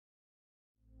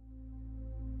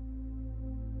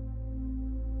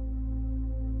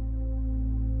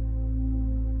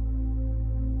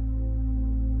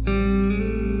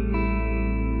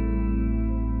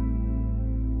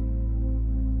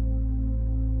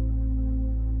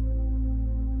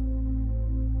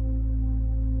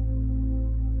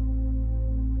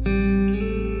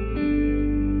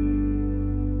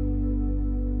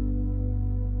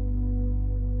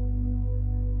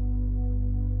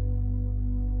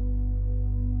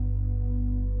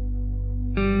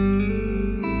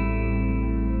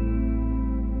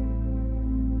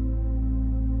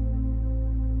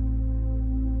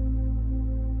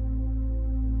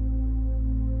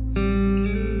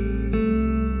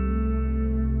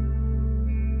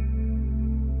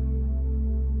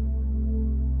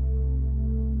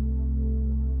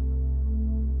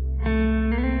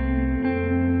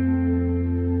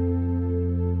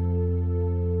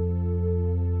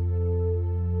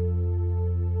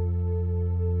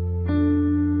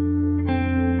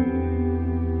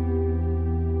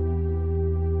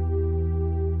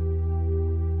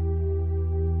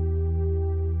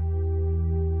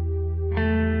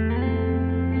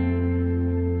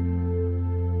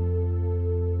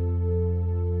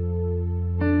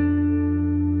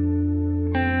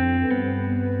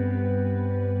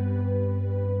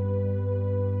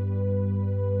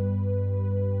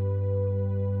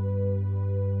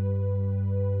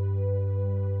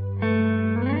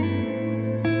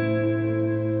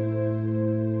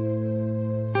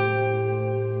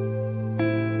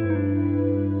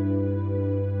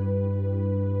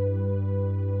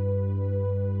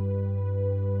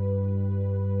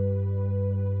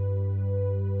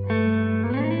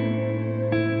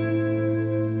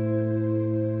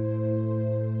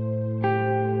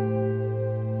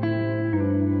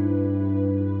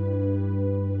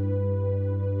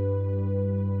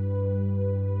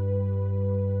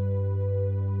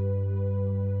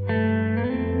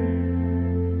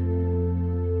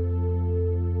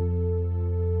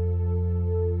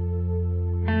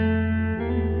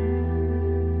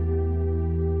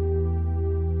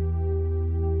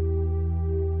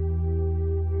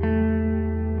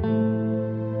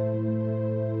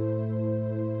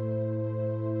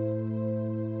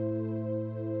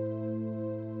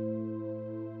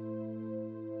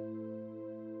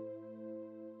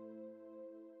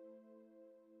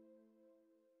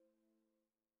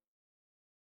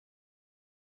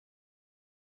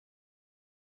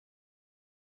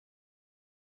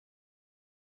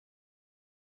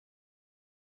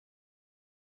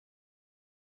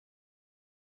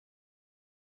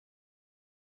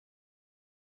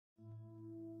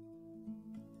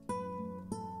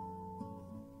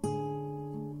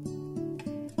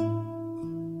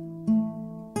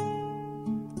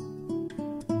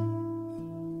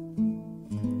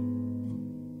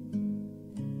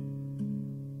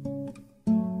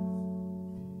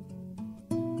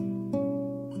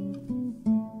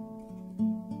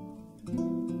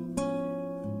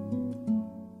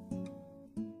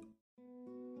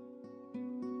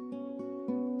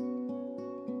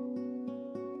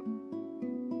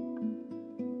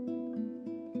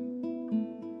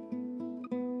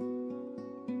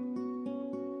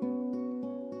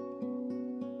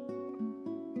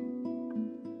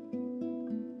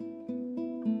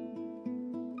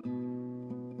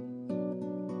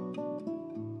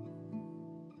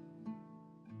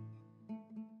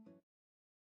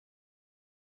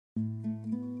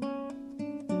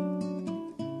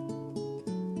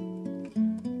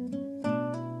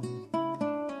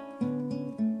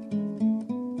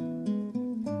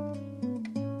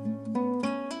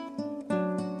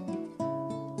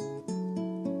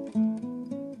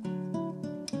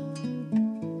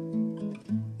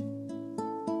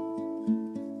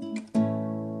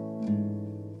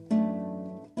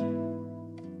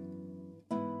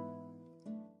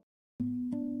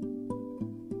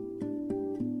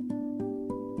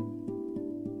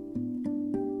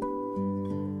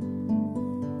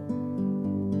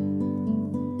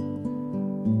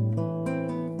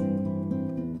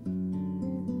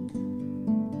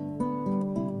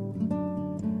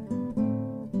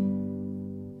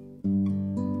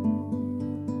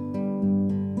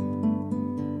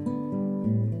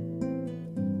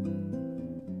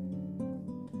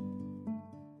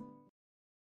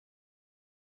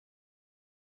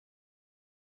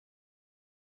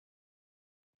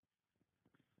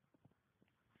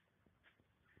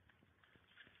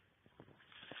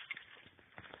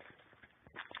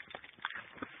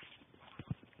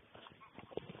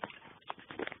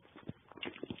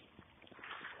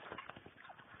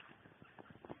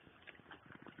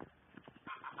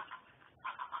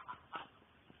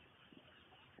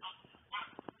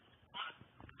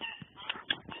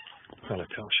Hello,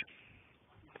 AKASHA.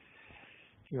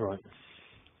 You're right.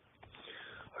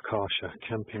 AKASHA,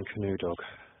 camping canoe dog.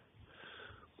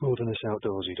 Wilderness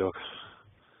outdoorsy dog.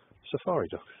 Safari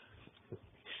dog.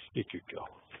 You good girl.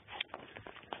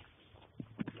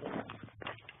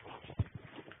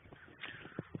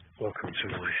 Welcome to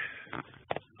my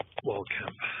wild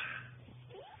camp,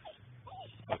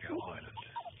 Bugger Island.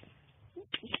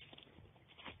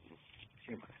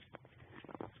 Here, mate.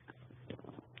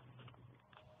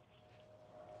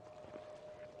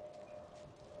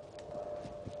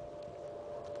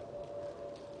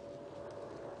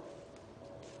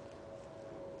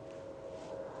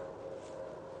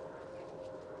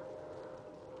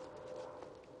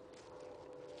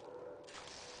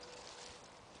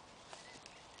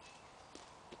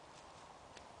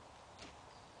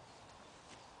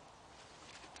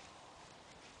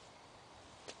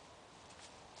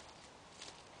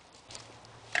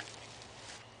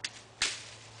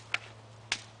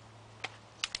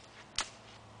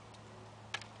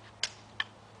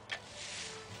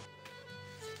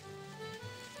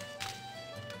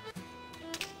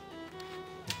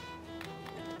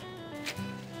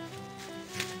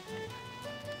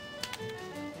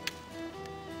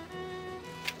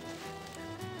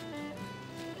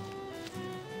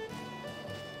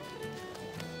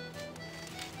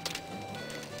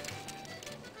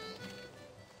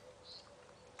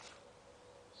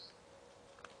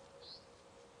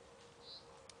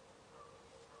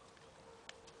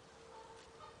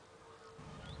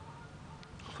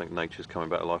 think nature's coming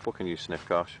back to life. What can you sniff,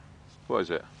 Kash? What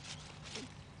is it?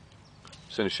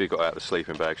 As soon as she got out of the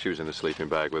sleeping bag, she was in the sleeping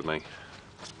bag with me.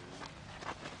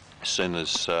 As soon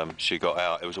as she got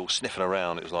out, it was all sniffing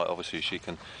around. It was like, obviously she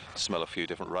can smell a few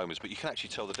different aromas, but you can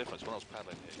actually tell the difference. When I was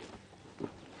paddling here.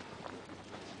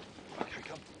 Okay,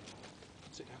 come.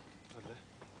 Sit down, over there.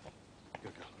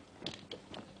 Good girl.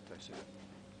 Go sit down.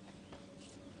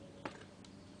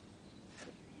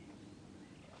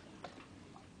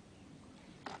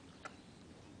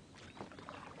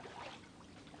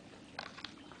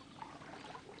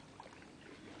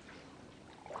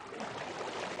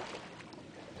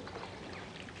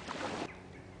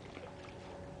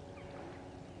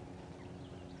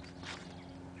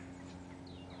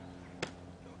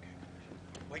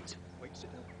 Wait,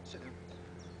 sit down, sit down.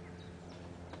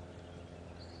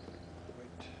 Wait.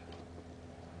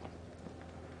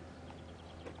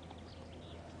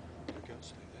 Good girl,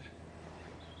 stay there.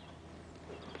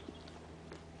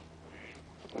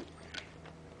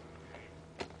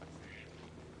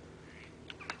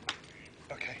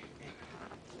 Okay.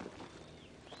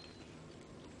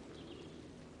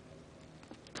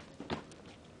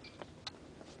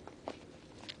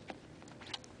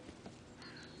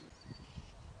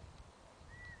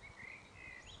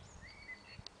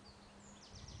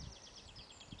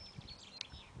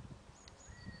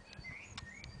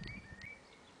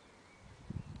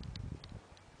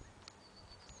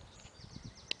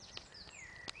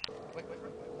 Wait.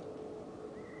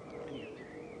 In you go.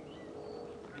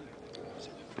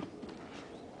 Sit down.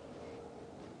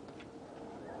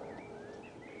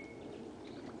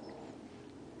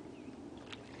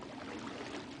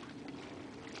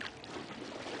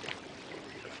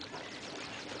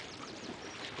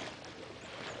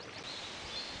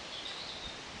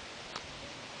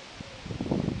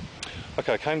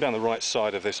 Okay, I came down the right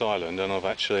side of this island and I've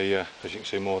actually, as you can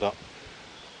see, moored up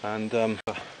and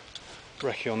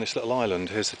recce on this little island.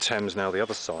 Here's the Thames now the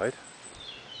other side,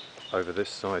 over this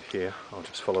side here. I'll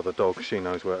just follow the dog, she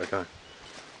knows where to go,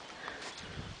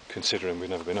 considering we've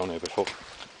never been on here before. So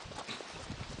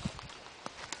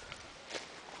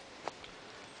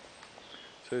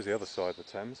here's the other side of the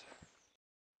Thames.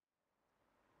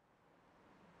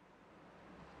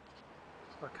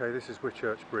 Okay, this is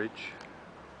Whitchurch Bridge.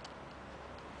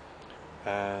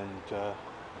 And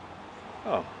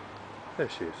oh, there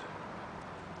she is.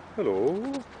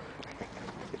 Hello.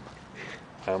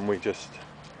 And we just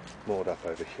moored up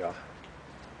over here.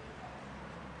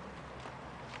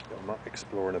 I'm up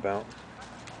exploring about.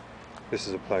 This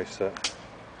is a place that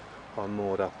I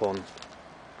moored up on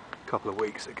a couple of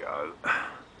weeks ago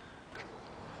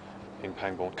in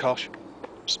Pangbourne. Kash.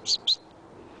 Here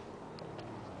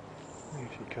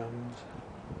she comes.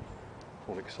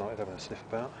 All excited, having a sniff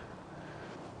about.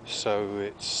 So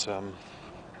it's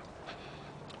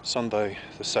Sunday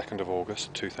the 2nd of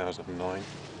August 2009 and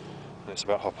it's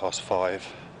about 5:30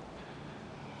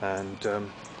 and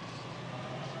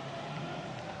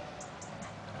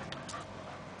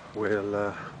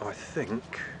we'll I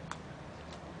think,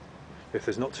 if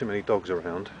there's not too many dogs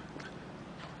around,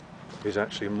 there's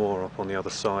actually more up on the other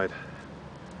side.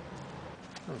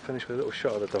 I'm finished with a little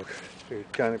shot of the dog. She's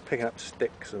going picking up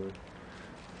sticks and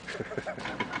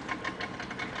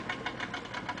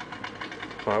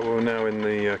right, we're now in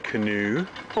the canoe,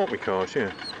 aren't we, Kash?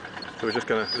 Yeah. So we're just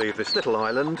going to leave this little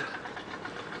island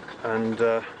and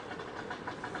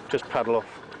just paddle off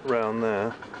round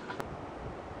there.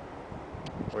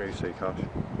 What do you see, Kash?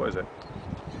 What is it?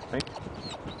 Hey?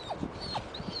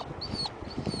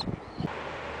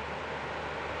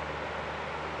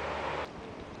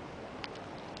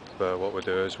 So what we'll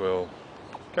do is we'll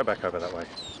go back over that way.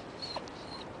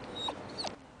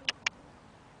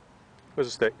 Where's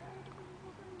the stick?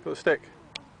 Got the stick?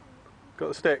 Got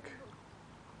the stick?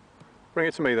 Bring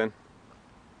it to me then.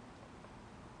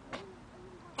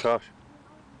 Kash,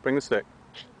 bring the stick.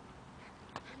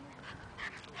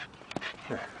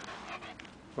 Yeah.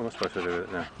 What am I supposed to do with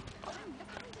it now?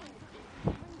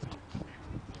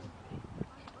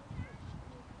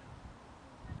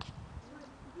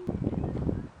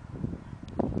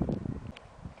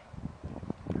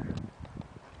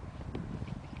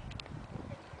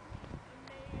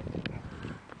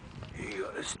 You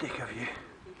got the stick, have you?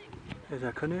 There's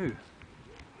our canoe.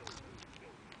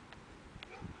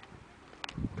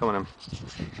 Come on, then.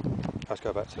 Let's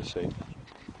go back to the sea.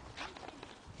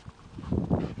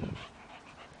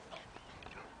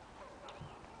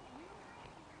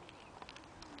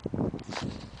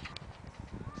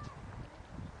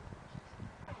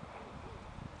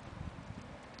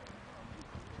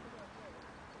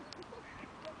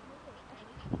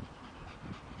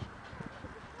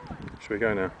 Should we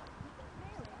go now?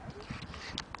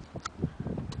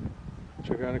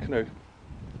 go in a canoe.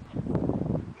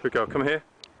 Good girl, come here.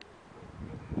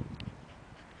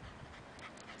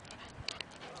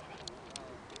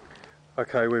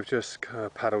 Okay, we've just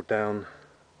paddled down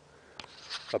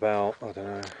about, I don't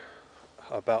know,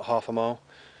 about half a mile,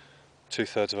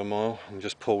 2/3 of a mile, and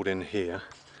just pulled in here,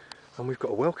 and we've got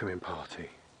a welcoming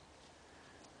party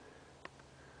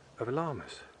of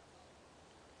llamas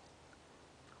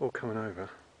all coming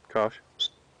over. Kash,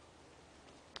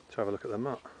 to have a look at the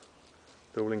mutt.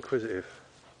 They're all inquisitive.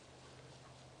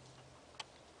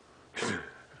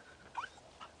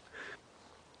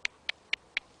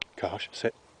 Kash,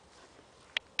 sit.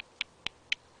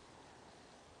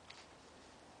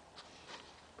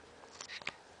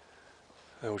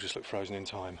 They all just look frozen in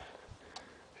time.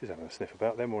 She's having a sniff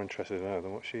about. They're more interested in her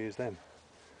than what she is them.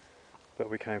 But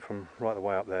we came from right the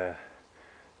way up there,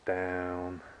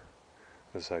 down,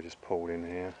 as I say, just pulled in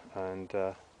here,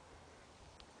 and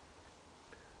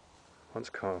once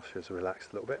Kash is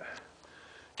relaxed a little bit,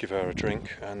 give her a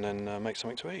drink and then make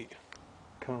something to eat.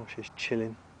 Kash is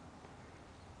chilling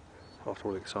after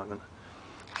all the excitement,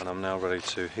 and I'm now ready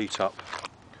to heat up.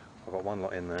 I've got one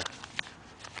lot in there,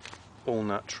 all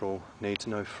natural, needs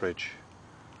no fridge,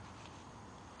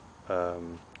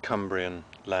 Cumbrian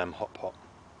lamb hot pot,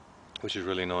 which is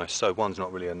really nice. So one's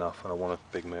not really enough and I want a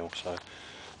big meal, so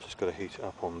just got to heat it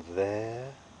up on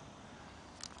there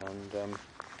and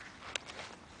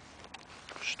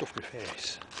stuff my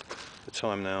face. The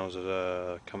time now is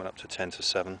coming up to 10 to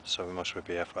 7, so we must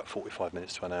be here for about 45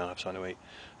 minutes to an hour, have something to eat,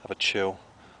 have a chill,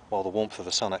 while the warmth of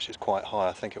the sun actually is quite high.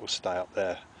 I think it will stay up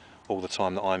there all the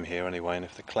time that I'm here anyway, and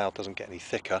if the cloud doesn't get any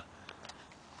thicker,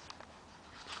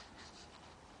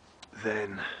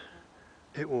 then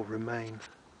it will remain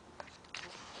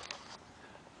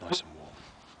nice and warm.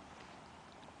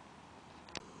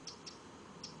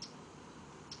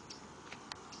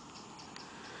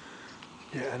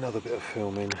 Yeah, another bit of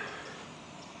filming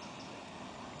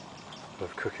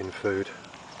of cooking food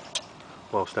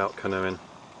whilst out canoeing.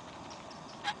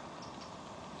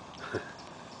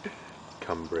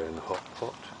 Cumbrian hot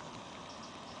pot,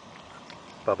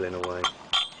 bubbling away.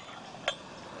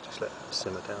 Just let it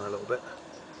simmer down a little bit.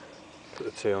 Put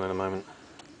the tea on in a moment,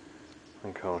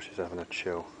 and Kash is having a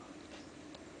chill.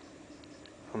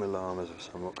 And the llamas have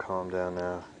somewhat calmed down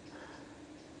now,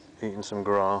 eating some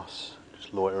grass,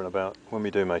 just loitering about. When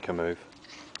we do make a move,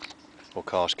 or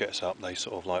Kash gets up, they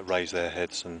sort of like raise their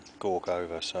heads and gawk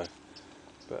over. So,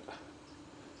 but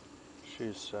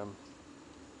she's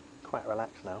quite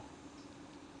relaxed now.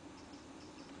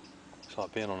 It's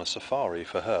like being on a safari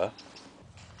for her.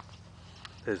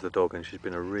 There's the dog, and she's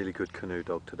been a really good canoe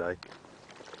dog today.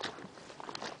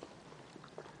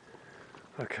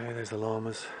 Okay, there's the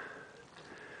llamas.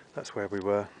 That's where we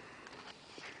were.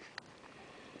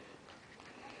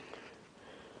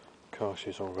 Kash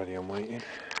is all ready and waiting.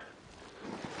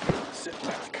 Sit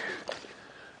back.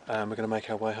 And we're going to make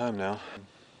our way home now.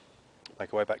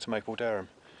 Make our way back to Maple Durham.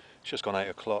 It's just gone 8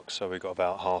 o'clock, so we've got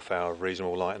about half hour of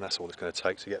reasonable light, and that's all it's going to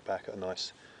take to get back at a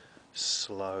nice,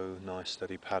 slow, nice,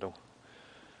 steady paddle.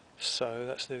 So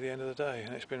that's near the end of the day,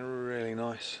 and it's been really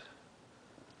nice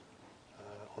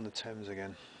on the Thames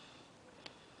again.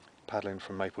 Paddling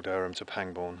from Maple Durham to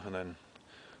Pangbourne, and then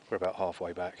we're about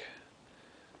halfway back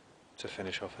to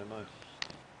finish off MO.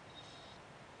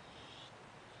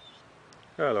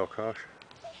 Hello, Kash.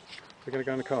 We're going to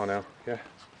go in the car now, yeah?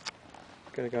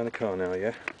 Going to go in the car now,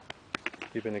 yeah?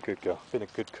 You've been a good girl, been a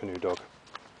good canoe dog.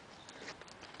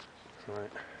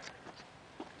 Right.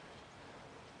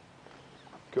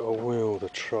 Got to wheel the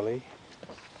trolley.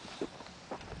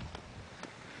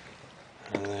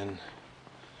 And then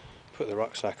put the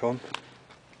rucksack on.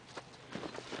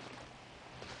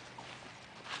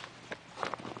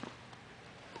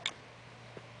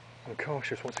 And Kash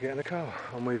just wants to get in the car,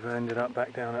 and we've ended up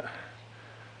back down at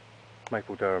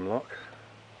Maple Durham Lock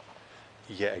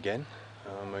yet again.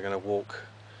 We're going to walk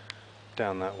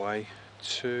down that way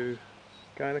to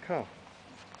go in the car.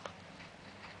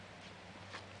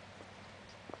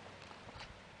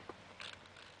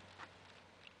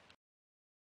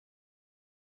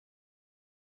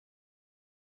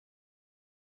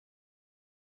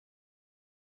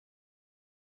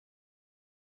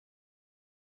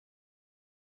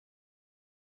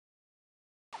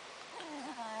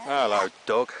 Hello,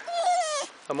 dog.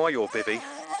 Am I your bibby?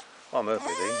 I'm her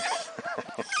bibby.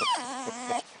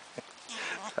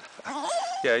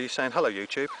 Yeah, you saying hello,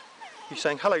 YouTube? You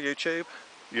saying hello, YouTube?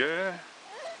 Yeah.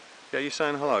 Yeah, you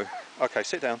saying hello? Okay,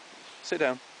 sit down. Sit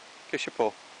down. Kiss your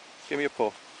paw. Give me your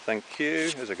paw. Thank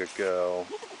you. There's a good girl.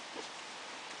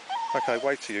 Okay,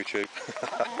 wave to YouTube.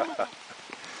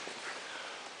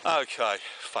 Okay,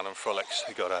 fun and frolics.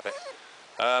 You got to have it.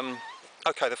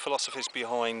 Okay, the philosophies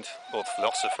behind, or the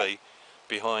philosophy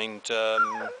behind,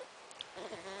 can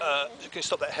you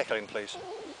stop that heckling please?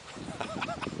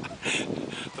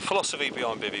 The philosophy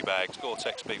behind bivvy bags,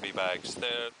 Gore-Tex bivvy bags,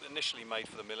 they're initially made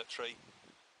for the military.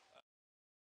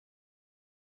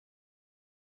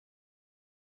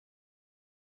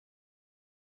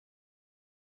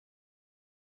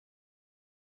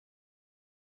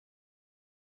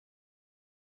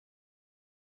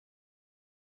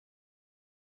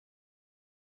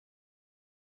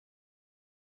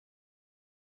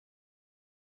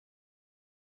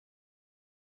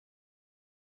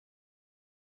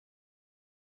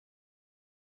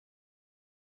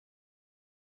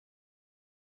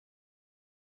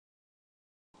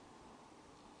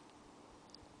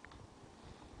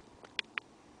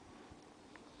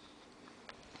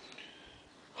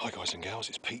 Hi guys and gals,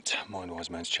 it's Pete,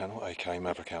 Mindwiseman's channel, aka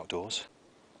Maverick Outdoors.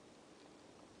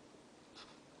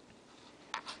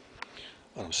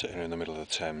 And I'm sitting here in the middle of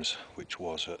the Thames, which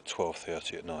was at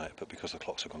 12:30 at night, but because the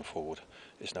clocks have gone forward,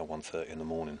 it's now 1:30 in the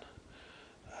morning.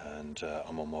 And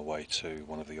I'm on my way to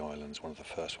one of the islands, one of the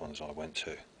first ones I went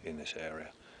to in this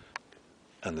area.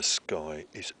 And the sky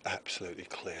is absolutely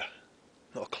clear,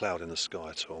 not a cloud in the sky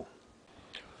at all.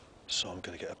 So I'm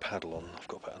going to get a paddle on. I've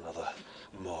got about another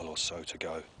mile or so to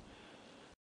go.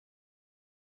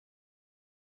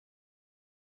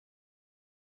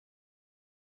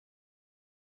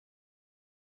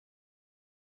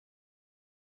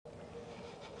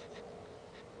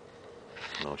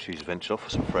 Oh, she's ventured off for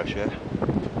some fresh air.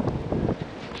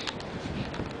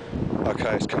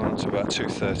 Okay, it's coming up to about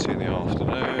 2:30 in the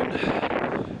afternoon.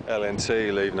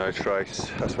 LNT, leave no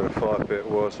trace. That's where the fire pit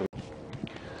was.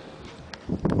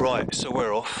 Right, so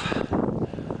we're off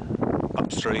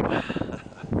upstream.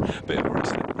 Bit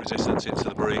of resistance into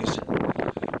the breeze.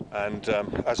 And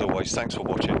as always, thanks for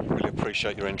watching. Really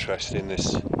appreciate your interest in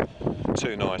this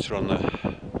two-nighter on the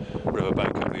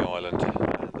riverbank of the island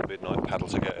and the midnight paddle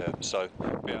to get here. So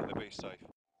be out there, be safe.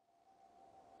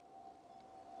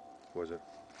 Was it?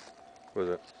 Was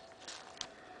it?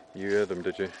 You heard them,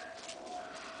 did you?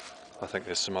 I think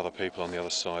there's some other people on the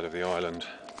other side of the island.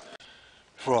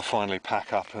 Before I finally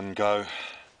pack up and go,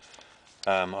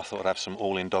 I thought I'd have some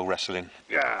all-in dog wrestling.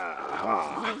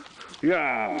 Yeah,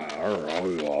 yeah,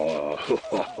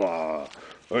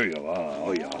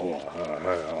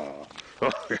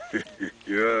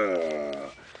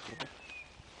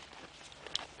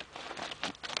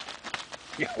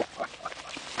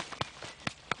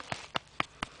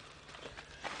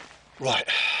 Right,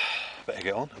 better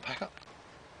get on and pack up.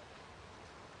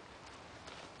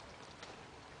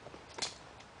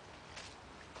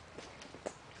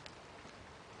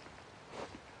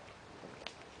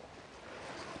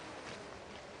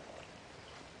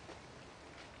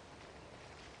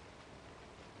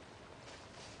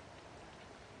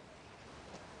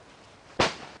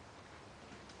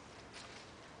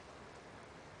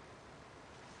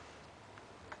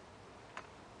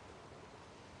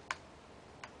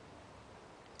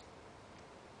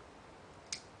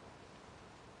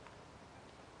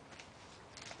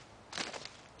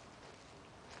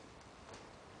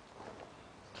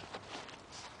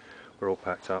 We're all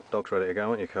packed up, dog's ready to go,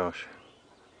 aren't you, Kash?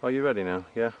 Are you ready now?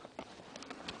 Yeah?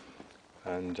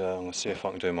 And I'm going to see if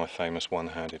I can do my famous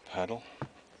one-handed paddle.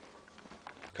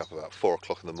 Up about 4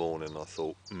 o'clock in the morning, I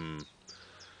thought,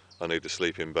 I need the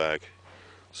sleeping bag.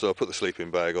 So I put the sleeping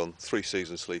bag on,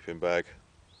 3-season sleeping bag.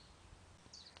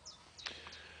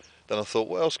 Then I thought,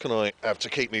 what else can I have to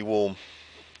keep me warm?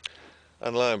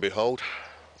 And lo and behold,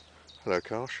 hello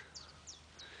Kash.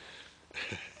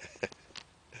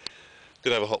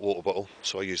 Didn't have a hot water bottle,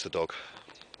 so I used the dog.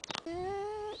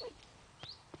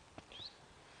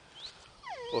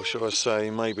 Or should I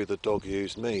say, maybe the dog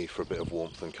used me for a bit of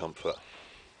warmth and comfort.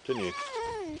 Didn't you?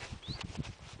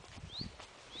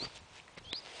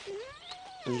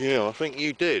 Yeah, I think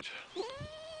you did.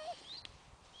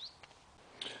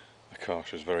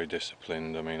 Kash is very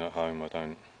disciplined. I mean, at home I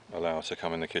don't allow her to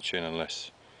come in the kitchen unless,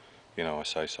 you know, I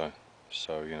say so.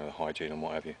 So, you know, the hygiene and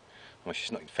what have you. I mean,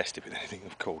 she's not infested with anything,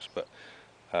 of course, but,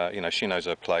 you know, she knows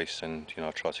her place, and, you know,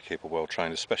 I try to keep her well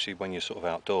trained, especially when you're sort of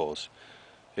outdoors.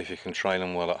 If you can train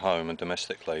them well at home and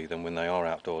domestically, then when they are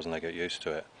outdoors and they get used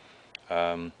to it,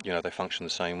 you know, they function the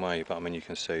same way. But I mean, you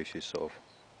can see she's sort of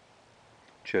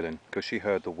chilling because she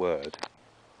heard the word.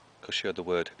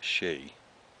 She.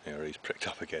 Here he's pricked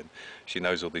up again. She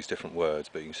knows all these different words,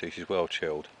 but you can see she's well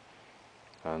chilled.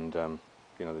 And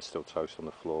you know, there's still toast on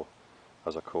the floor,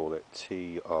 as I call it,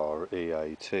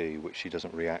 T-R-E-A-T, which she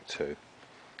doesn't react to.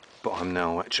 But I'm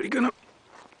now actually gonna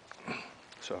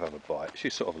sort of have a bite.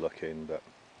 She's sort of looking, but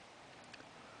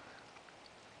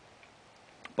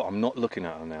But I'm not looking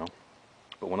at her now.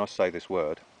 But when I say this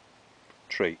word,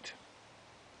 treat,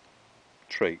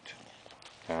 treat.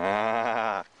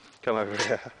 Ah, come over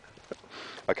here.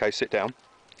 Okay, sit down,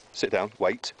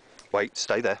 wait,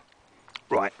 stay there.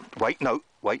 Right, wait, no,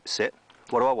 wait, sit.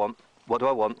 What do I want? What do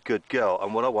I want? Good girl.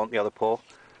 And what do I want? The other paw.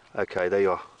 Okay, there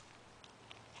you are.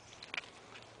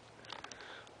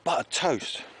 Buttered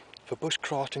toast for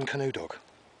bushcraft and canoe dog.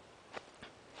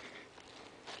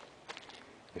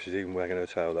 She's even wagging her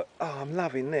tail like, oh, I'm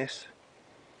loving this.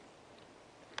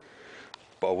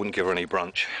 But I wouldn't give her any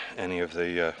brunch, any of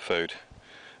the food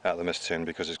out of the mess tin,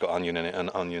 because it's got onion in it, and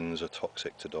onions are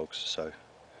toxic to dogs, so.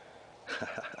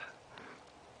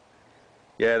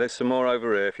 Yeah, there's some more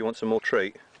over here if you want some more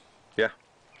treat. Yeah?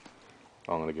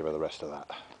 I'm going to give her the rest of that.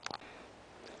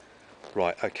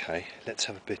 Right, okay, let's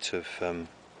have a bit of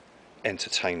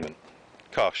entertainment.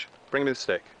 Kash, bring me the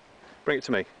stick. Bring it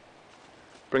to me.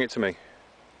 Bring it to me.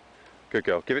 Good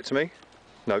girl. Give it to me.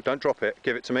 No, don't drop it.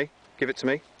 Give it to me. Give it to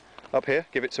me. Up here.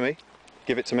 Give it to me.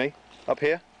 Give it to me. Up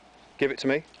here. Give it to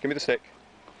me. Give me the stick.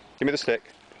 Give me the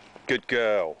stick. Good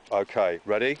girl. Okay,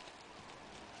 ready?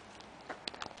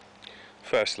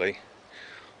 Firstly,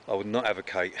 I would not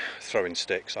advocate throwing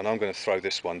sticks. I know I'm going to throw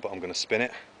this one, but I'm going to spin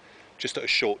it just at a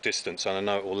short distance, and I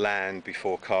know it will land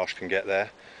before Kash can get there.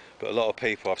 But a lot of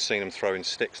people, I've seen them throwing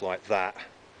sticks like that,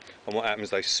 and what happens,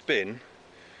 they spin,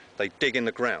 they dig in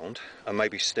the ground and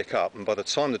maybe stick up, and by the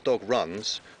time the dog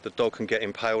runs, the dog can get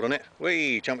impaled on it.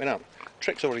 Whee, jumping up.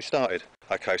 Trick's already started.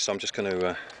 Okay, so I'm just going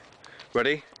to,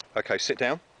 ready? Okay, sit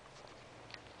down.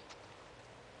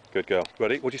 Good girl.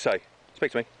 Ready? What'd you say?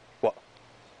 Speak to me. What?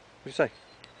 What'd you say?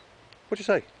 What'd you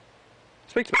say?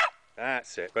 Speak to me.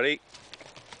 That's it. Ready?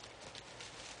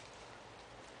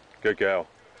 Good girl.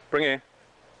 Bring here.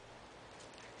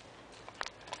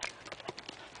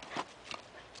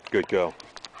 Good girl.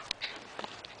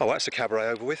 Oh, that's the cabaret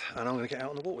over with, and I'm going to get out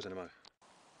on the waters in a moment.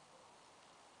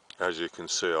 As you can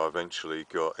see, I eventually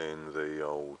got in the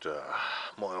old,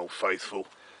 my old faithful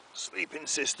sleeping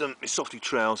system, my softy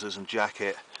trousers and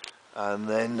jacket, and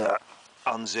then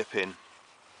unzipping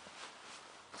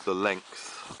the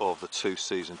length of the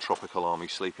 2-season Tropical Army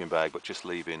sleeping bag, but just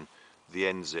leaving the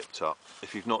end zipped up.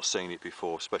 If you've not seen it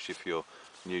before, especially if you're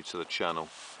new to the channel,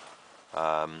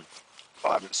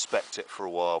 I haven't spec'd it for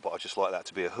a while, but I just like that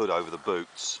to be a hood over the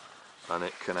boots, and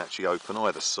it can actually open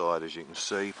either side, as you can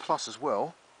see. Plus as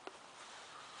well,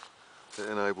 it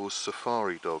enables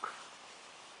Safari Dog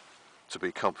to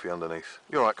be comfy underneath.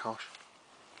 You alright, Kash?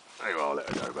 There you are, I'll let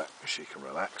her go back, she can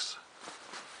relax.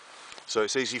 So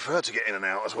it's easy for her to get in and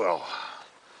out as well.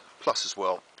 Plus as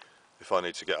well, if I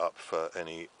need to get up for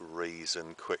any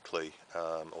reason quickly,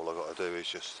 all I've got to do is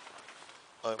just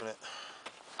open it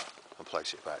and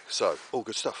place it back. So, all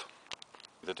good stuff.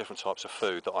 The different types of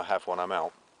food that I have when I'm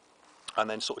out, and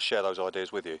then sort of share those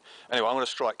ideas with you. Anyway, I'm going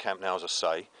to strike camp now, as I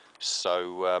say.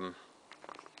 So,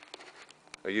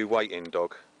 are you waiting,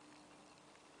 dog?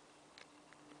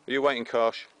 Are you waiting,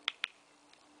 Kash?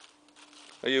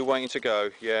 Are you waiting to go?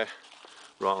 Yeah.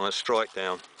 Right, I'm going to strike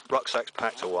down. Rucksack's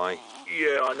packed away.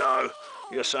 Yeah, I know.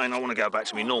 You're saying I want to go back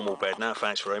to my normal bed now.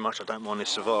 Thanks very much. I don't mind this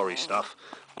safari stuff,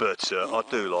 but I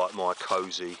do like my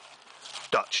cosy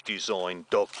Dutch design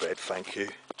dog bed, thank you.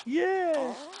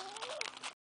 Yeah.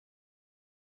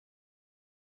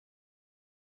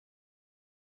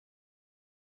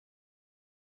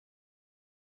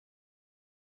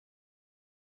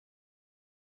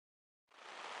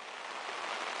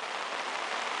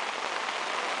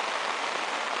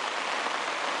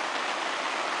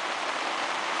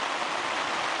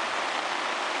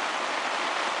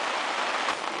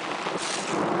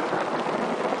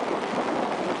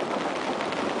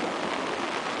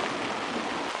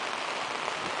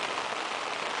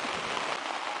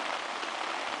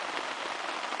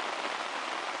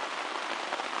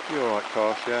 You alright,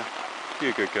 Kash, yeah? You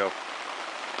a good girl?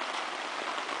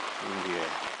 Yeah.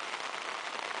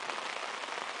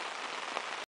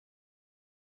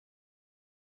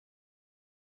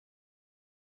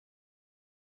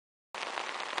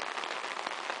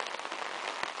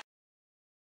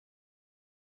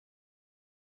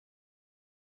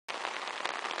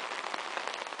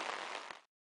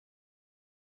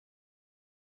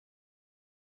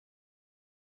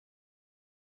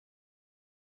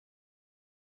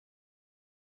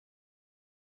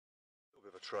 A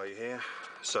bit of a tray here,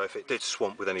 so if it did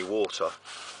swamp with any water,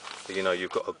 you know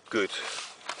you've got a good...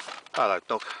 Hello,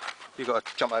 dog. You've got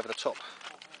to jump over the top.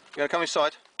 You going to come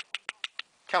inside?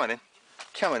 Come on in.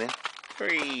 Come on in.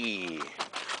 Free.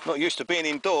 Not used to being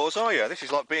indoors, are you? This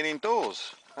is like being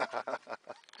indoors.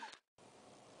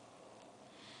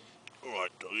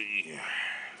 Alright, doggy.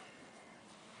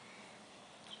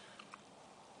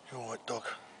 You alright, dog?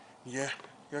 Yeah?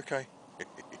 You okay?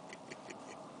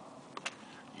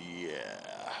 Yeah,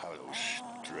 have a little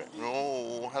stretch.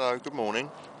 Oh, hello, good morning.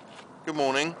 Good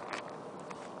morning.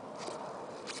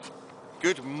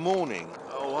 Good morning.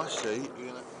 Oh, I see. You're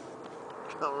gonna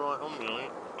come right on me, are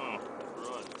you? Oh,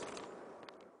 right.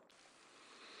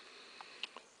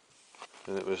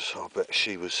 And it was, I bet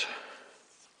she was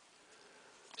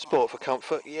sport for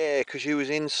comfort. Yeah, because you was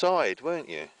inside, weren't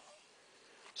you?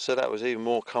 So that was even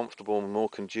more comfortable and more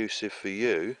conducive for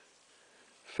you.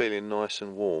 Feeling nice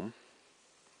and warm.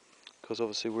 Because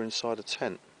obviously we're inside a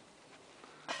tent.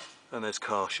 And there's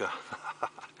Kasha.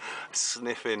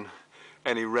 Sniffing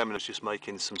any remnants, just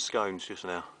making some scones just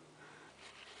now.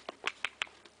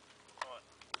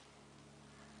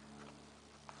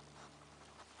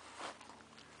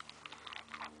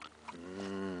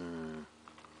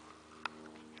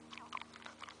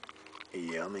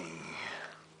 Yummy.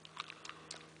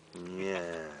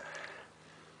 Yeah.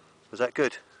 Was that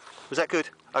good? Was that good?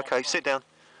 Okay, sit down.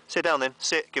 Sit down then.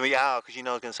 Sit. Give me your because you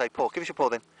know I was going to say paw. Give us your paw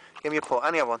then. Give me your paw.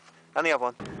 Any other one. Any other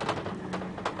one.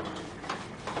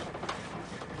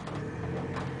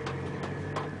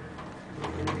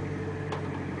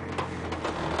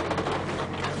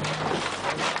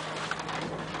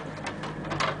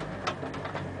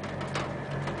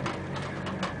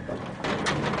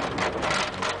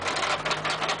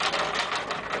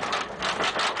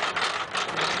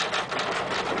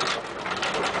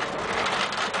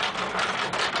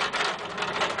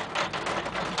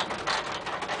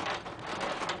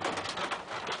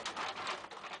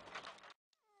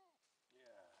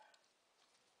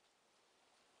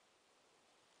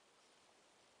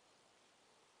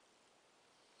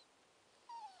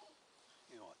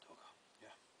 You alright, dog? Yeah.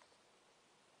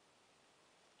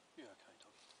 You okay,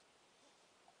 dog?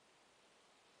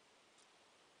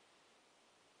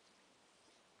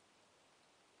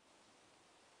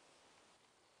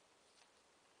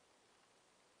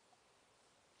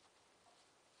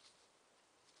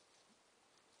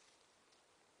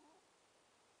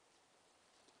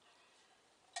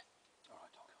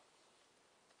 Alright, dog.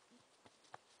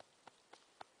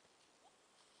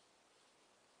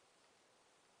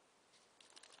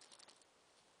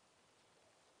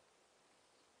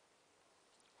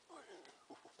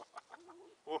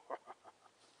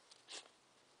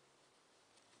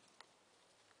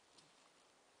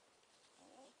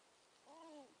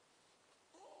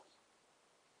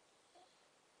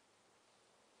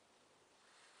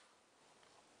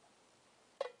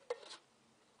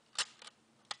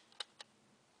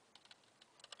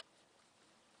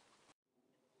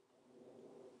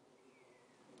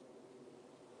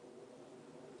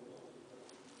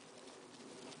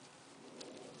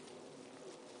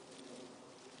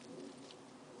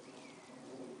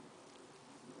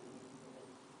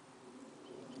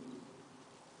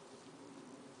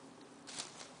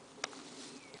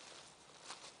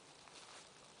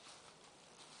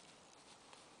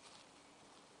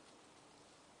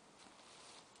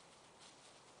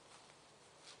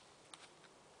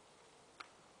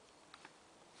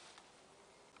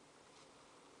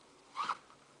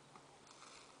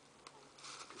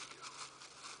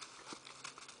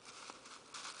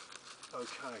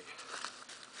 Okay,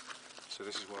 so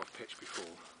this is what I've pitched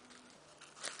before.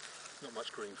 Not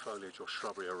much green foliage or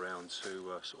shrubbery around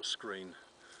to sort of screen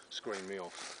me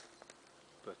off,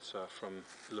 but from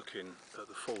looking at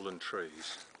the fallen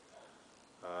trees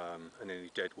and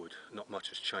any dead wood, not much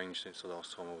has changed since the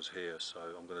last time I was here, so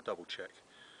I'm going to double check,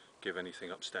 give anything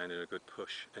upstanding a good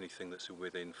push, anything that's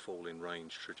within falling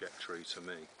range trajectory to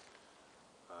me.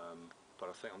 But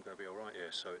I think I'm going to be alright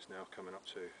here, so it's now coming up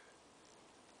to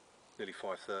nearly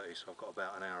 5:30, so I've got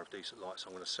about an hour of decent light, so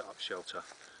I'm going to set up shelter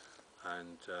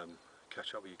and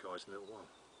catch up with you guys in a little while.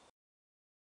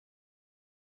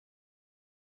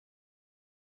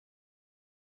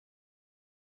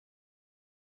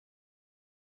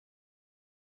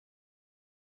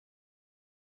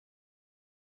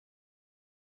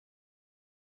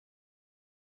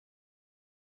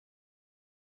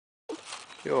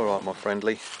 You're alright, my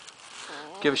friendly.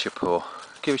 Give us your paw.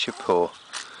 Give us your paw.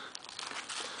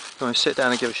 Come on, sit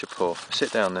down and give us your paw.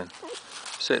 Sit down then.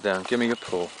 Sit down. Give me your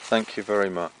paw. Thank you very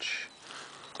much.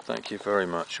 Thank you very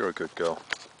much. You're a good girl.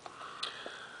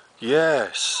 Yeah,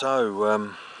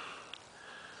 so,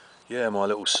 yeah, my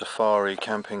little safari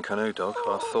camping canoe dog.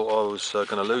 I thought I was going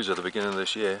to lose her at the beginning of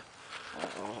this year.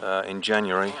 In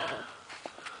January.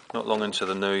 Not long into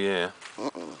the new year.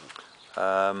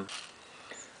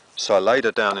 So I laid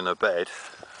her down in her bed,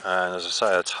 and as I say,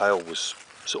 her tail was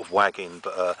sort of wagging,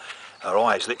 but her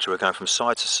eyes literally were going from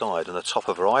side to side, and the top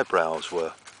of her eyebrows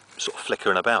were sort of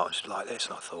flickering about, just like this.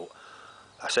 And I thought,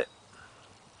 That's it.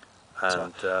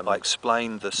 And I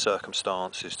explained the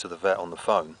circumstances to the vet on the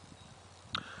phone,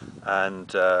 and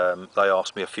they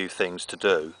asked me a few things to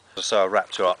do. So I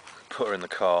wrapped her up, put her in the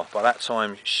car. By that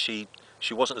time she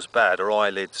wasn't as bad. Her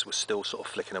eyelids were still sort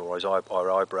of flicking over,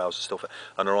 her eyebrows were still,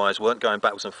 and her eyes weren't going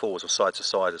backwards and forwards or side to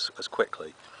side as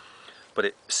quickly. But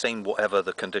it seemed whatever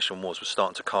the condition was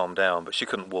starting to calm down, but she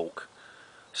couldn't walk.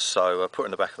 So I put her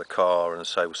in the back of the car and we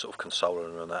sort of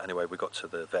consoling her and that. Anyway, we got to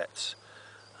the vets,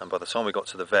 and by the time we got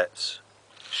to the vets,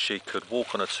 she could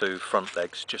walk on her two front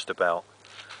legs just about,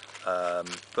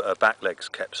 but her back legs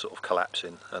kept sort of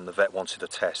collapsing, and the vet wanted to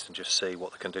test and just see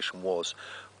what the condition was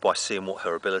by seeing what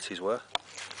her abilities were.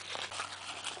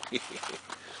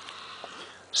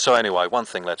 So anyway, one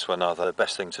thing led to another. The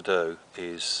best thing to do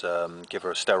is give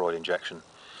her a steroid injection,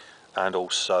 and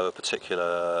also a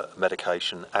particular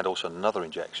medication, and also another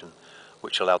injection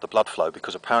which allowed the blood flow,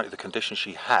 because apparently the condition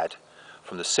she had,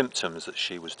 from the symptoms that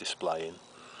she was displaying,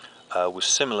 was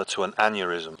similar to an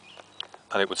aneurysm.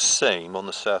 And it would seem on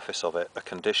the surface of it, a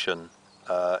condition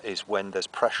is when there's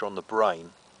pressure on the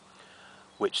brain,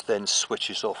 which then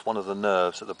switches off one of the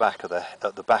nerves at the back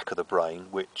of the brain,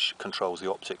 which controls the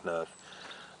optic nerve,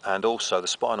 and also the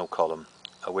spinal column,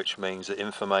 which means that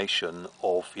information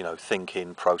of, you know,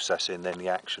 thinking, processing, then the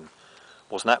action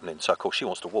wasn't happening. So of course she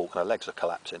wants to walk and her legs are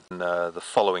collapsing. And the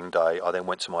following day I then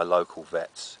went to my local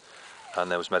vets, and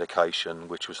there was medication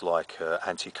which was like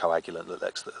anticoagulant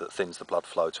that thins the blood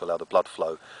flow to allow the blood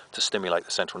flow to stimulate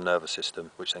the central nervous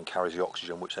system, which then carries the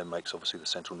oxygen, which then makes obviously the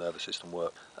central nervous system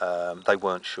work. They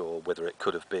weren't sure whether it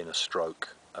could have been a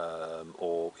stroke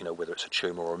or, you know, whether it's a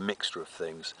tumour or a mixture of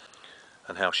things,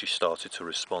 and how she started to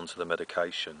respond to the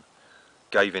medication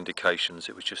gave indications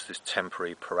it was just this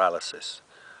temporary paralysis,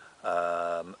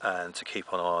 and to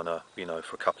keep an eye on her, you know,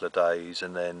 for a couple of days,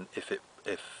 and then if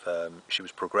she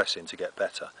was progressing, to get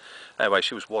better. Anyway,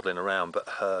 she was waddling around, but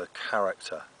her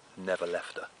character never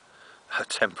left her. Her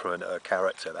temperament, her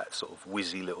character, that sort of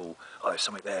whizzy little, oh, there's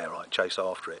something there, right, chase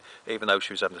after it, even though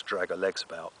she was having to drag her legs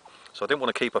about. So I didn't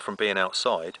want to keep her from being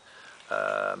outside.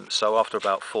 So after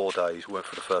about 4 days, we went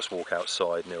for the first walk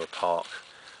outside near a park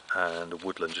and a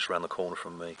woodland just round the corner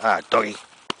from me. Ah, doggy.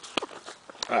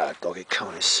 Ah, doggy, come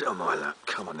on in, sit on my lap.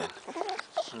 Come on in.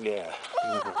 Yeah,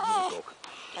 dog.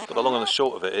 But the long and the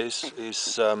short of it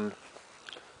is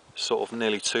sort of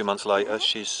nearly 2 months later,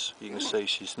 you can see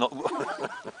she's not.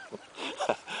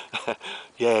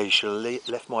 Yeah, you should have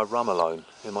left my rum alone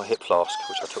in my hip flask,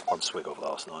 which I took one swig of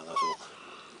last night, that's all.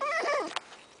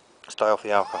 Stay off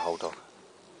the alcohol, dog.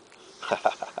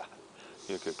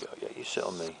 You're a good girl. Yeah, you sit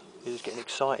on me. You're just getting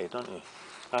excited, aren't you?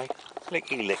 Hey?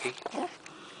 Licky licky.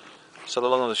 So the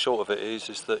long and the short of it is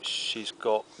that she's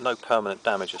got no permanent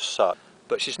damage as such,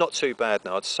 but she's not too bad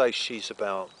now. I'd say she's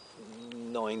about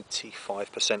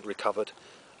 95% recovered.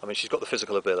 I mean, she's got the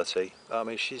physical ability. I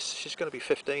mean, she's going to be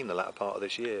 15 the latter part of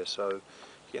this year, so,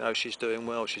 you know, she's doing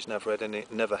well. She's never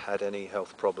had any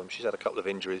health problems. She's had a couple of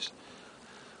injuries,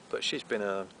 but she's been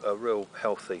a real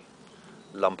healthy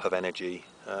lump of energy,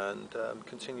 and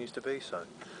continues to be so.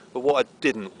 But what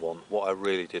I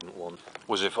really didn't want,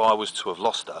 was if I was to have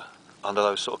lost her under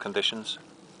those sort of conditions.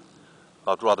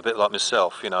 I'd rather, a bit like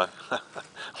myself, you know,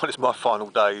 when it's my final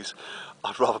days,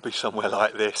 I'd rather be somewhere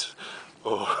like this,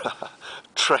 or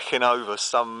trekking over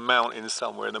some mountain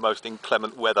somewhere in the most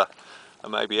inclement weather,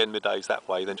 and maybe end my days that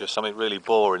way, than just something really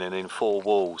boring and in 4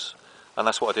 walls. And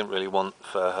that's what I didn't really want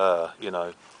for her, you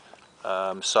know.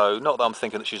 So not that I'm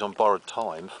thinking that she's on borrowed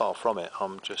time, far from it.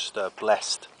 I'm just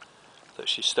blessed that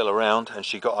she's still around and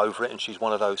she got over it, and she's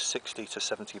one of those 60 to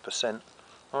 70%.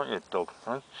 Aren't you, dog?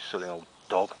 Huh? Silly old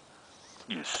dog.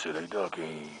 You silly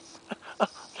doggy. I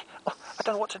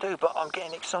don't know what to do, but I'm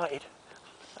getting excited.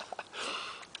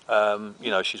 You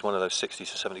know, she's one of those 60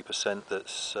 to 70%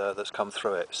 that's come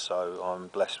through it, so I'm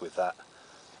blessed with that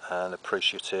and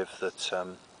appreciative that.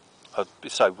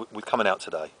 So we're coming out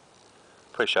today,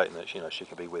 appreciating that, you know, she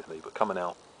can be with me, but coming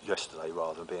out yesterday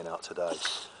rather than being out today.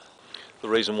 The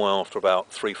reason why, after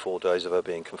about 3-4 days of her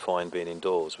being confined, being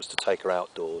indoors, was to take her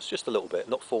outdoors just a little bit,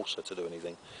 not force her to do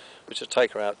anything, but just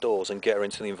take her outdoors and get her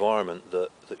into the environment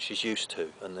that she's used to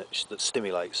and that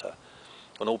stimulates her.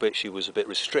 And albeit she was a bit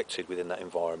restricted within that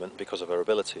environment because of her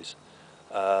abilities,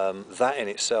 that in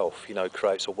itself, you know,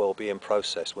 creates a well-being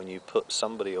process when you put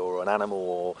somebody or an animal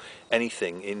or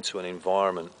anything into an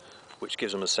environment which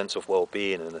gives them a sense of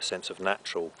well-being and a sense of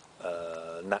natural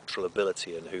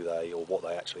ability and who they or what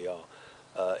they actually are.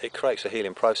 It creates a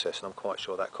healing process, and I'm quite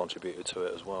sure that contributed to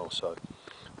it as well. So,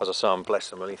 as I say, I'm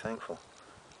blessed and really thankful.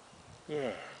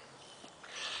 Yeah,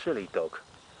 silly dog.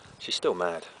 She's still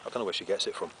mad. I don't know where she gets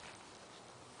it from.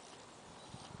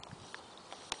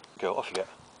 girl, off you get.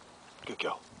 Good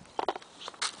girl.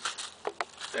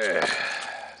 Yeah.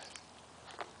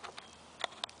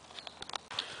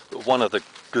 But one of the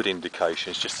good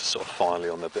indications, just to sort of finally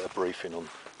on a bit of briefing on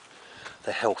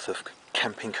the health of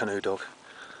camping canoe dog,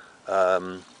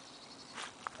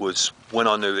 was when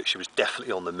I knew that she was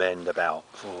definitely on the mend about,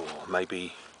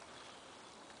 maybe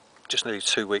just nearly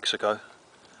 2 weeks ago.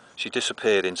 She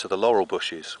disappeared into the laurel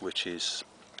bushes, which is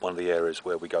one of the areas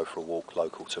where we go for a walk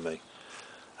local to me.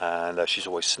 And she's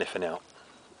always sniffing out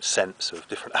scents of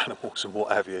different animals and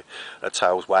what have you. Her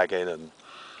tail's wagging,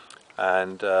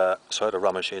 and so I had a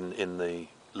rummage in the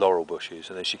laurel bushes,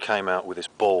 and then she came out with this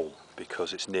ball,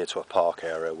 because it's near to a park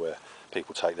area where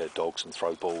people take their dogs and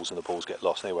throw balls and the balls get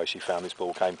lost. Anyway, she found this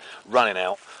ball, came running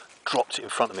out, dropped it in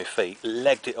front of my feet,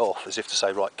 legged it off as if to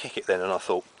say, right, kick it then. And I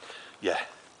thought, yeah,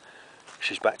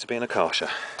 she's back to being AKASHA.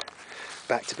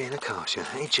 Back to being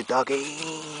AKASHA. Ain't you, doggy?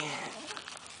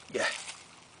 Yeah.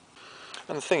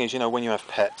 And the thing is, you know, when you have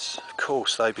pets, of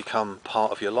course they become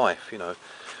part of your life, you know.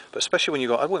 But especially when you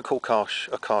got, I wouldn't call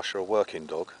AKASHA a working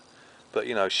dog, but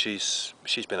you know, she's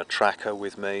been a tracker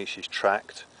with me. She's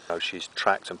tracked. You know, she's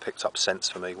tracked and picked up scents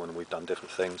for me when we've done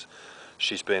different things.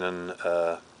 She's been an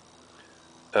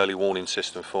early warning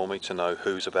system for me to know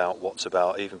who's about, what's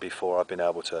about, even before I've been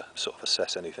able to sort of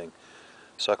assess anything.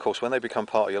 So of course, when they become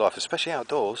part of your life, especially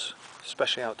outdoors,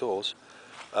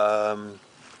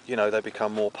 you know, they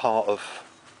become more part of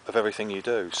everything you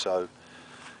do. So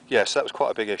yes, that was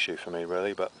quite a big issue for me,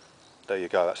 really. But there you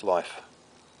go, that's life.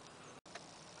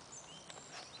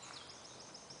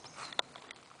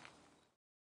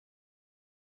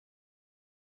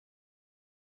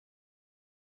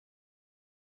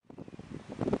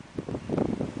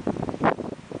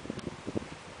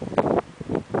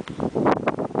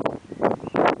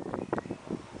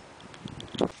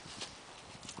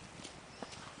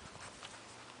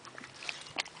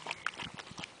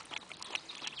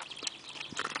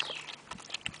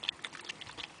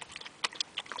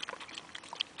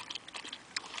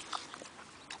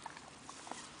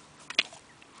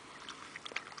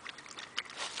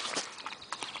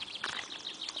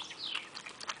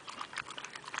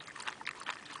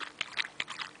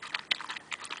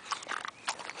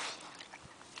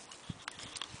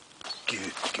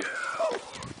 Good girl.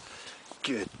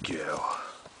 Good girl.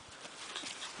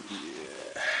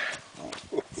 Yeah.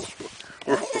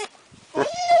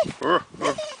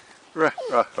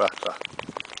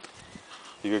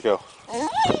 You good girl?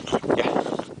 Yeah.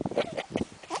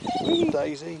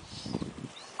 Daisy.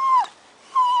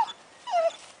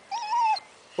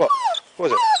 What? What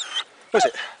was it? What was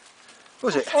it? What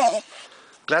was it?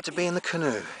 Glad to be in the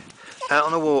canoe. Out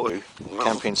on the water.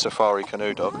 Camping safari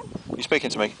canoe dog. You speaking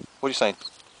to me? What are you saying?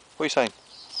 What are you saying?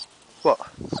 What?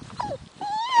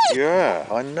 Yeah,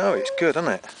 I know, it's good, isn't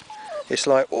it? It's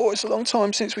like, oh, it's a long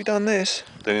time since we've done this.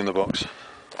 Then in the box.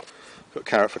 Got a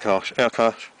carrot for Kash. Hey,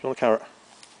 Kash, do you want a carrot?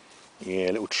 Yeah,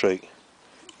 a little treat.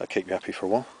 That'll keep you happy for a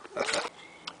while.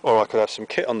 Or I could have some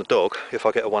kit on the dog if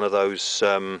I get one of those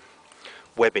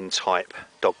webbing type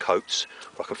dog coats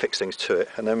where I can fix things to it,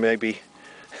 and then maybe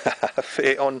fit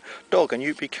it on dog and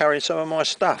you'd be carrying some of my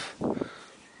stuff.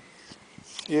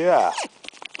 Yeah.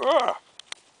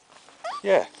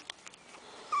 Yeah.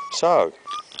 So,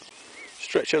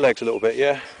 stretch your legs a little bit,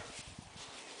 yeah?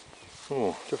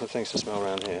 Oh, different things to smell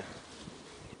around here.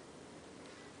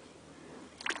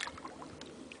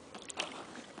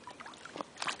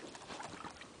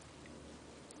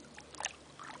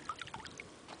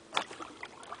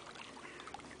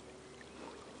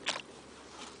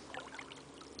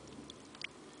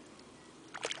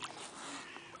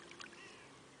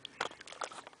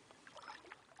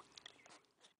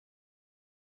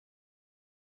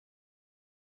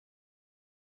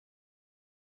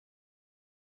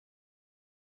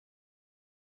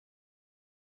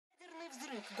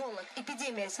 Взрыв, голод,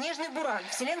 эпидемия, снежный буран,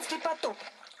 вселенский потоп.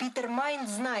 Питер Майнд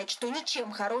знает, что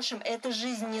ничем хорошим эта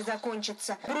жизнь не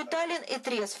закончится. Брутален и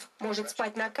трезв, может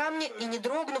спать на камне и, не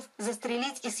дрогнув,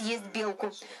 застрелить и съесть белку.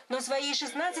 Но своей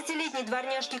 16-летней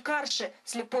дворняжке Карше,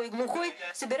 слепой и глухой,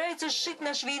 собирается сшить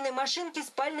на швейной машинке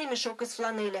спальный мешок из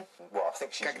фланеля.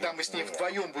 Когда мы с ней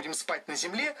вдвоем будем спать на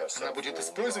земле, она будет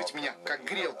использовать меня как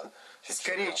грелку.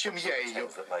 Скорее, чем я ее.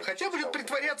 Хотя будет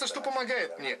притворяться, что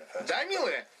помогает мне. Да,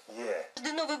 милая?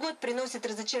 Каждый Новый год приносит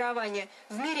разочарование.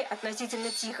 В мире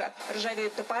относительно тихо.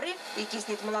 Ржавеют топоры и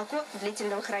киснет молоко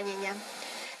длительного хранения.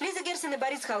 Лиза Герсен и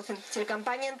Борис Халфин.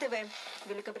 Телекомпания НТВ.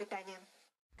 Великобритания.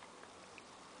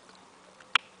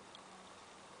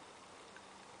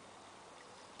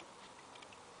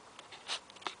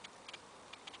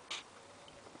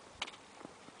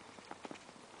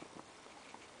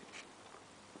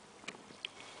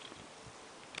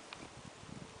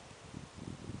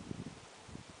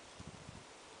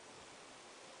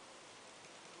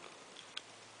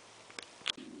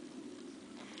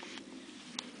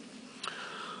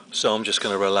 So I'm just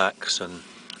going to relax and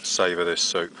savour this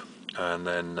soup, and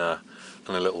then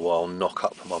in a little while knock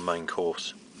up my main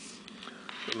course.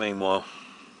 But meanwhile,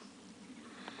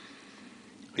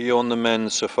 are you on the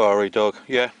men's safari, dog?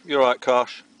 Yeah, you're right,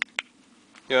 Kash.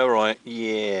 You're right.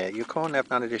 Yeah, you can't have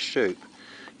none of this soup.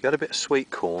 You had a bit of sweet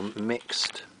corn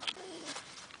mixed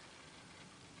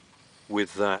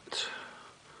with that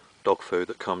dog food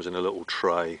that comes in a little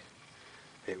tray.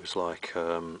 It was like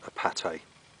a pate,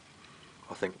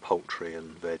 I think poultry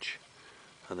and veg,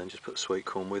 and then just put sweet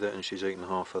corn with it, and she's eaten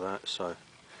half of that. So,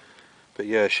 but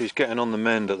yeah, she's getting on the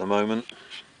mend at the moment,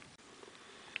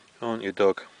 aren't you,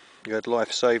 dog? You had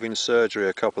life-saving surgery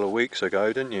a couple of weeks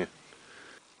ago, didn't you?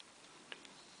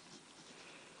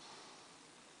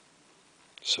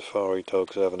 Safari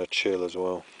dog's having a chill as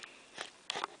well,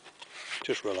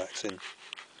 just relaxing.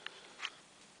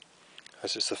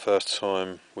 As it's the first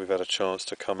time we've had a chance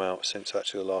to come out since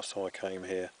actually the last time I came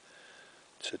here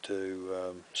to do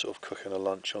sort of cooking a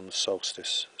lunch on the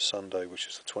solstice Sunday, which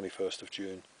is the 21st of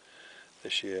June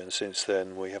this year, and since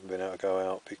then we haven't been able to go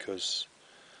out because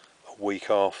a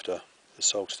week after the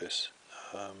solstice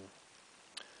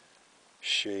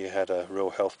she had a real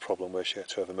health problem where she had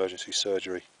to have emergency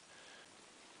surgery.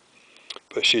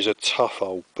 But she's a tough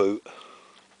old boot,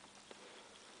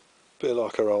 bit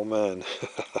like her old man.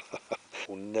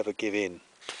 Will never give in.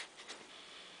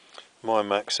 My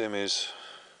maxim is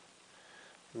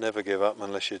never give up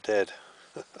unless you're dead.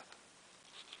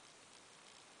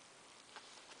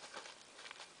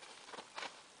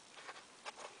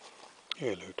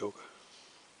 Hello, dog.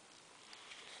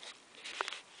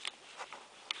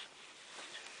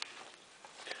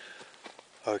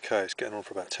 Okay, it's getting on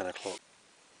for about 10 o'clock.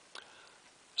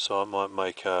 So I might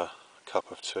make a cup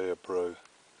of tea, a brew,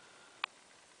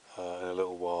 in a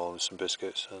little while, and some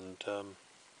biscuits, and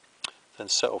then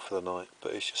settle for the night.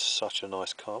 But it's just such a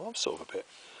nice calm. I'm sort of a bit,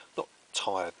 not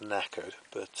tired, knackered,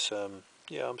 but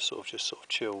yeah, I'm sort of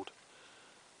chilled.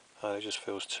 And it just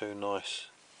feels too nice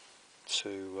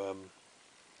to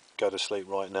go to sleep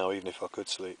right now, even if I could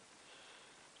sleep.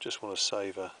 Just want to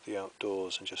savour the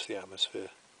outdoors and just the atmosphere.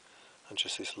 And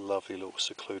just this lovely little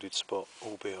secluded spot,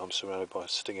 albeit I'm surrounded by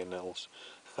stinging nettles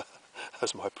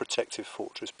as my protective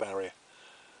fortress barrier.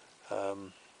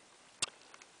 But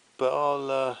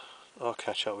I'll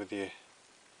catch up with you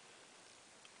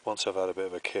once I've had a bit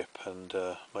of a kip and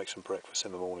make some breakfast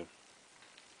in the morning.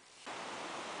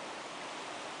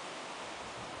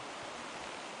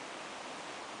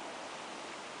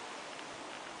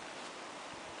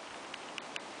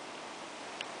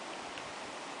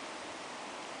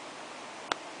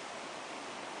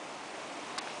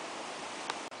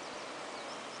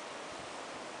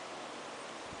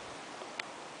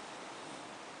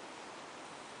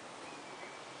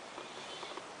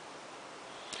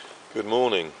 Good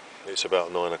morning, it's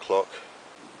about 9 o'clock.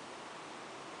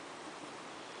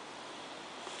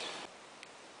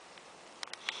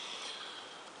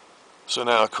 So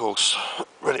now, of course,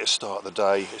 ready to start the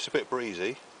day. It's a bit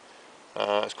breezy.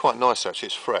 It's quite nice actually,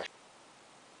 it's fresh.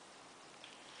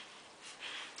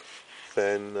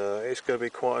 Then it's going to be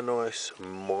quite a nice,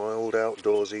 mild,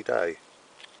 outdoorsy day.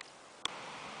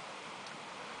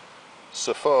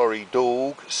 Safari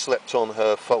dog slept on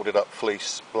her folded up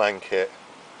fleece blanket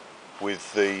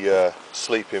with the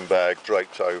sleeping bag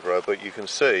draped over her, but you can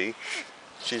see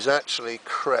she's actually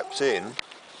crept in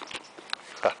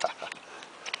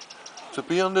to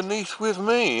be underneath with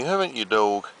me, haven't you,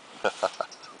 dog?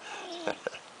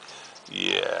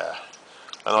 Yeah.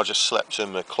 And I just slept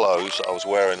in my clothes that I was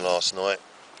wearing last night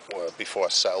before I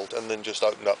settled, and then just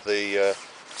opened up the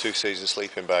two-season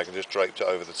sleeping bag and just draped it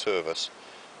over the two of us,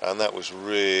 and that was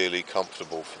really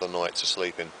comfortable for the night to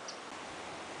sleep in.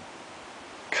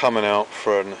 Coming out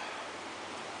for a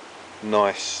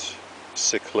nice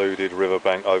secluded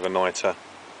riverbank overnighter,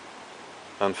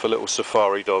 and for little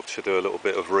Safari dog to do a little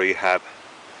bit of rehab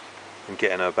and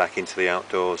getting her back into the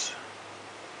outdoors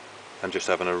and just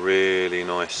having a really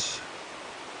nice,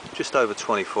 just over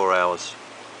 24 hours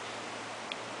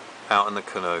out in the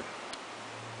canoe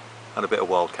and a bit of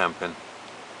wild camping.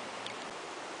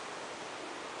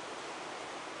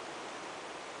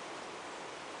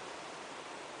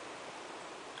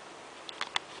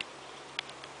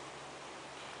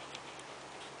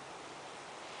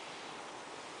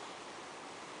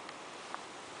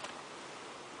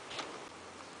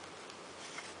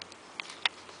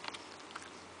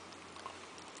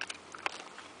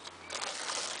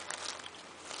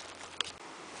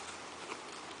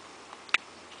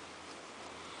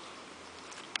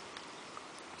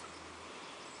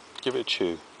 Give it a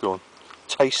chew, go on.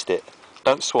 Taste it.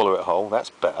 Don't swallow it whole,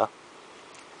 that's better.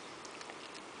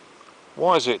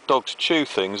 Why is it dogs chew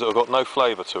things that have got no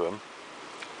flavour to them,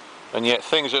 and yet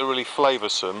things that are really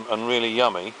flavoursome and really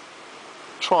yummy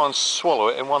try and swallow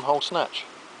it in one whole snatch?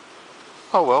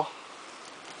 Oh well,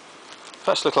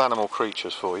 that's little animal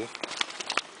creatures for you.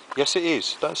 Yes it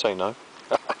is, don't say no.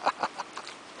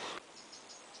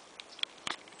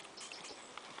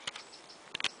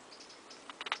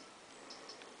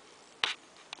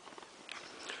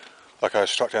 Okay, I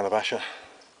struck down the basher.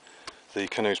 The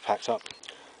canoe's packed up,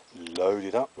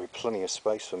 loaded up with plenty of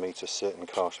space for me to sit and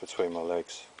cast between my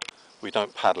legs. We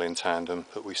don't paddle in tandem,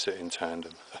 but we sit in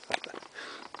tandem.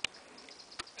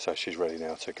 So she's ready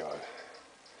now to go.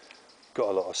 Got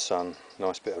a lot of sun,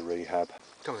 nice bit of rehab.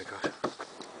 Come on, guys.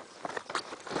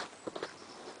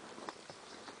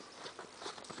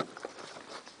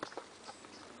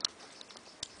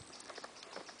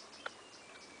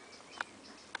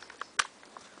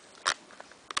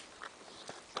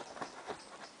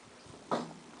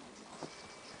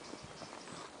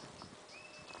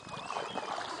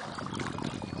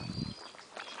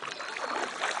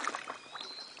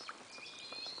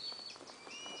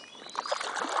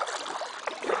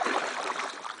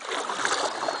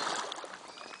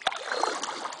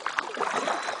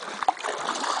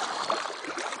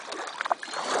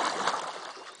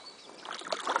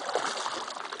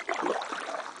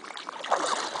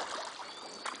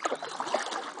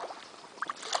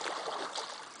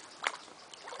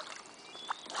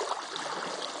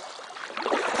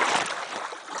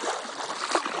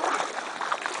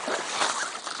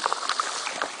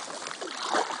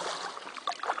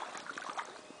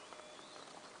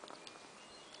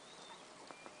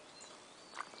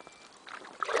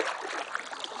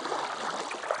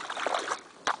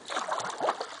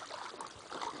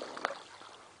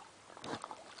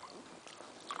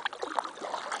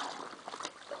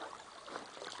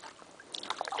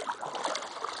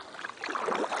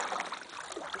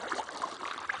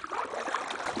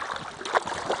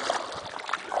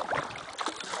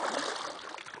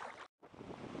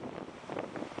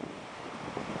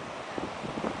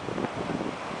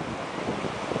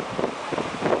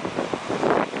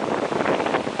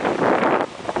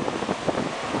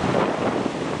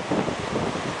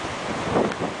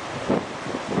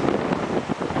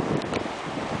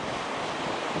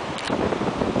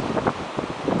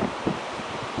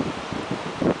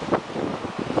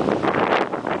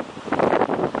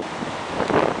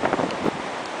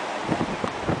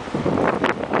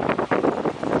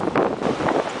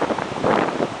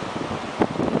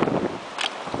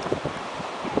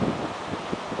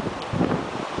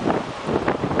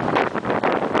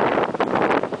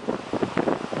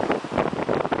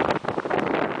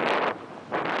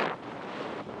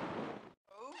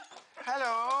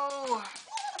 Hello.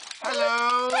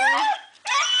 Hello.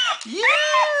 Yeah.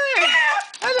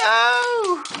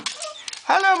 Hello.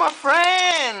 Hello, my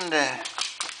friend.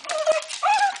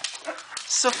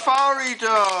 Safari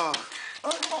dog.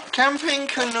 Camping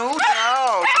canoe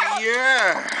dog.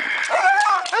 Yeah.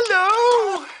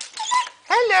 Hello.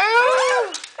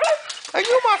 Hello. Are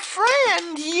you my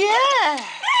friend? Yeah.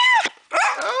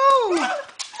 Oh.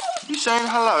 You saying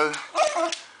hello?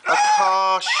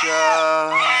 AKASHA.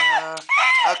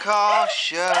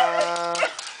 AKASHA.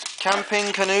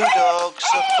 Camping canoe dog.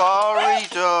 Safari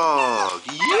dog.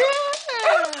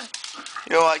 Yeah.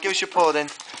 You alright? Give us your paw then.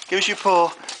 Give us your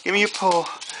paw. Give me your paw.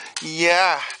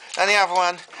 Yeah. And the other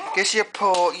one. Give us your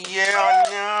paw. Yeah, I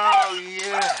know.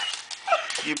 Yeah.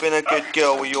 You've been a good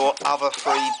girl with your other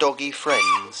 3 doggy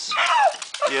friends.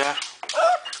 Yeah.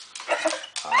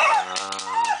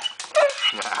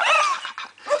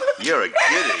 You're a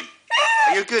goodie.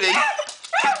 Are you a goodie?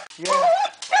 Yeah.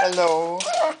 Hello.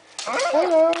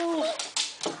 Hello.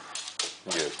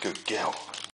 You're a good girl.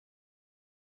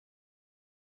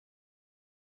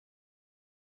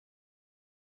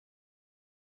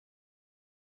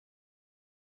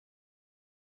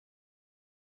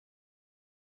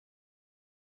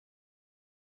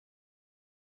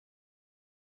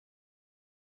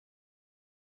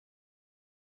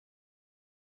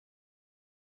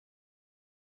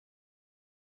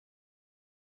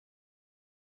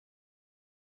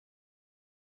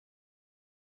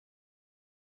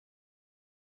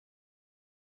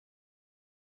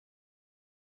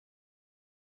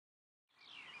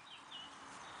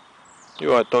 You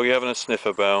alright, dog? You having a sniff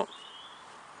about?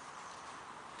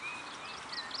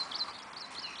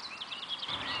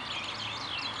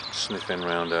 Sniffing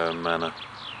round our manor.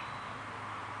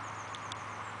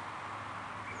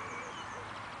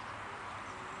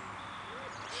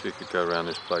 She could go around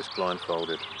this place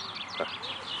blindfolded.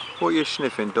 What are you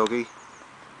sniffing, doggy?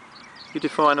 You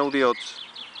define all the odds.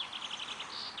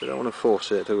 We don't want to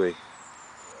force it, do we?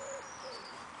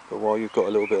 But while you've got a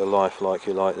little bit of life like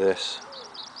you like this,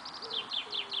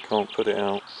 can't put it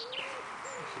out.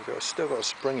 You've still got a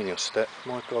spring in your step.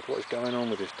 My God, what is going on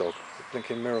with this dog? The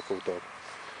blinking miracle dog.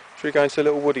 Should we go into the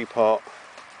little woody part?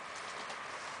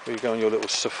 Where you go on your little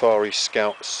safari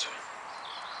scouts?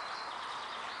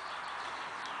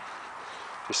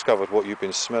 Discovered what you've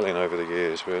been smelling over the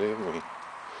years, really, haven't we?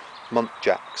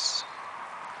 Muntjacks.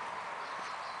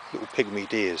 Little pygmy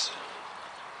deers.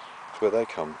 That's where they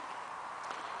come.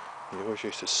 You always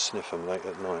used to sniff them late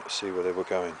at night to see where they were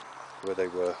going, where they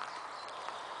were.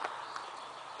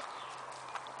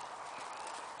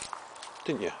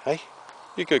 Didn't you, hey?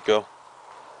 You good girl.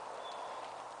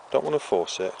 Don't want to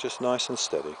force it, just nice and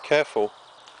steady. Careful.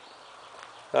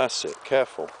 That's it,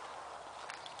 careful.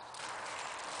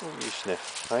 Oh, you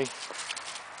sniff, hey?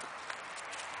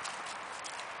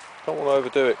 Don't want to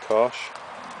overdo it, Kosh.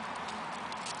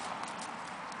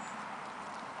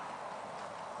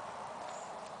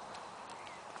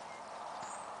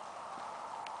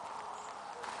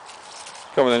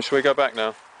 Come on then, shall we go back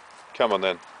now? Come on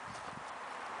then.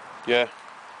 Yeah?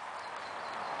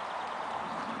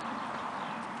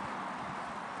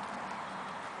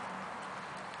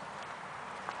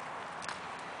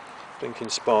 Blinking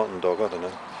Spartan dog, I don't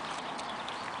know.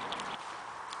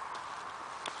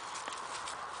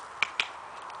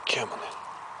 Come on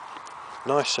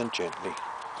then. Nice and gently.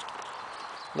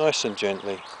 Nice and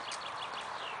gently.